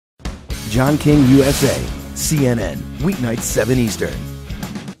John King, USA, CNN, weeknights 7 Eastern.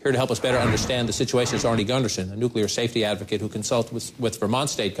 Here to help us better understand the situation is Arnie Gundersen, a nuclear safety advocate who consults with Vermont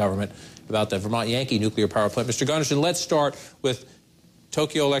state government about the Vermont Yankee nuclear power plant. Mr. Gundersen, let's start with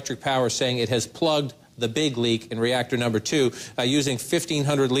Tokyo Electric Power saying it has plugged the big leak in reactor number 2 using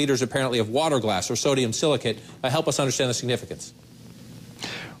 1,500 liters apparently of water glass or sodium silicate. Help us understand the significance.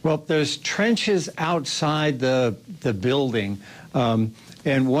 Well, there's trenches outside the building,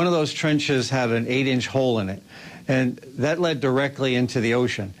 and one of those trenches had an 8-inch hole in it, and that led directly into the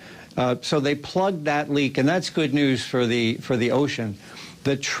ocean. So they plugged that leak, and that's good news for the ocean.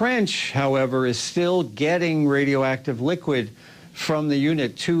 The trench, however, is still getting radioactive liquid from the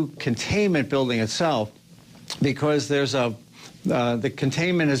Unit 2 containment building itself because there's the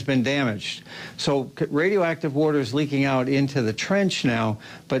containment has been damaged. So radioactive water is leaking out into the trench now,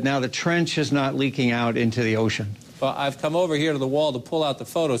 but now the trench is not leaking out into the ocean. Well, I've come over here to the wall to pull out the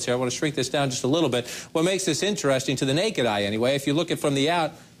photos here. I want to shrink this down just a little bit. What makes this interesting, to the naked eye anyway, if you look at from the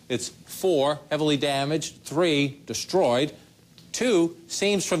out, it's 4 heavily damaged, 3 destroyed, 2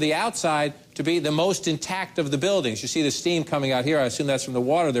 seems from the outside to be the most intact of the buildings. You see the steam coming out here. I assume that's from the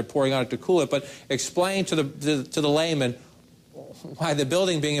water they're pouring on it to cool it. But explain to the layman why the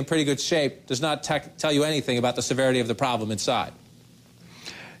building being in pretty good shape does not tell you anything about the severity of the problem inside.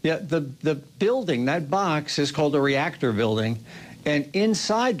 Yeah, the building, that box, is called a reactor building, and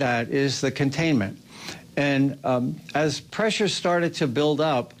inside that is the containment. And as pressure started to build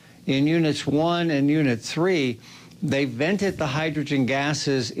up in Units 1 and Unit 3, they vented the hydrogen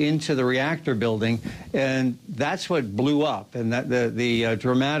gases into the reactor building, and that's what blew up. And that the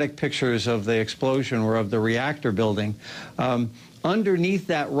dramatic pictures of the explosion were of the reactor building. Underneath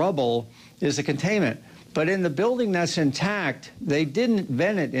that rubble is a containment. But in the building that's intact, they didn't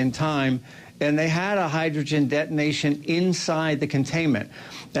vent it in time, and they had a hydrogen detonation inside the containment.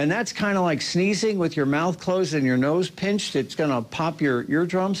 And that's kind of like sneezing with your mouth closed and your nose pinched. It's going to pop your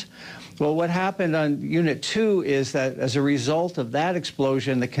eardrums. Well, what happened on Unit 2 is that as a result of that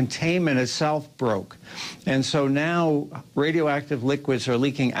explosion, the containment itself broke. And so now radioactive liquids are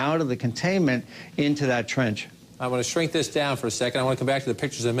leaking out of the containment into that trench. I want to shrink this down for a second. I want to come back to the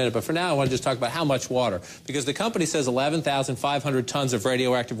pictures in a minute. But for now, I want to just talk about how much water. Because the company says 11,500 tons of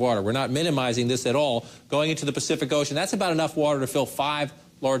radioactive water. We're not minimizing this at all. Going into the Pacific Ocean, that's about enough water to fill 5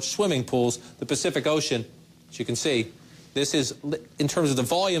 large swimming pools. The Pacific Ocean, as you can see, this is, in terms of the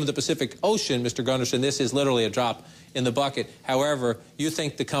volume of the Pacific Ocean, Mr. Gundersen, this is literally a drop in the bucket. However, you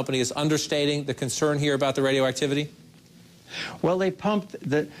think the company is understating the concern here about the radioactivity? Well,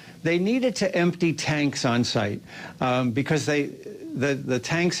 they needed to empty tanks on site because the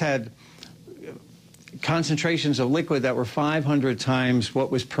tanks had concentrations of liquid that were 500 times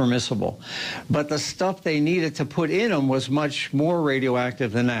what was permissible. But the stuff they needed to put in them was much more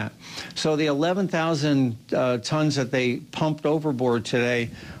radioactive than that. So the 11,000 tons that they pumped overboard today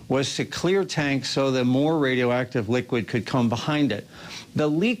was to clear tanks so that more radioactive liquid could come behind it. The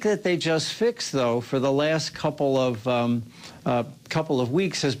leak that they just fixed, though, for the last couple of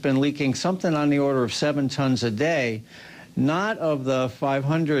weeks has been leaking something on the order of 7 tons a day, not of the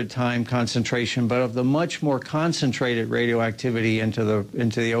 500-time concentration, but of the much more concentrated radioactivity into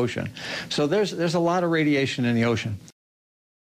the ocean. So there's a lot of radiation in the ocean.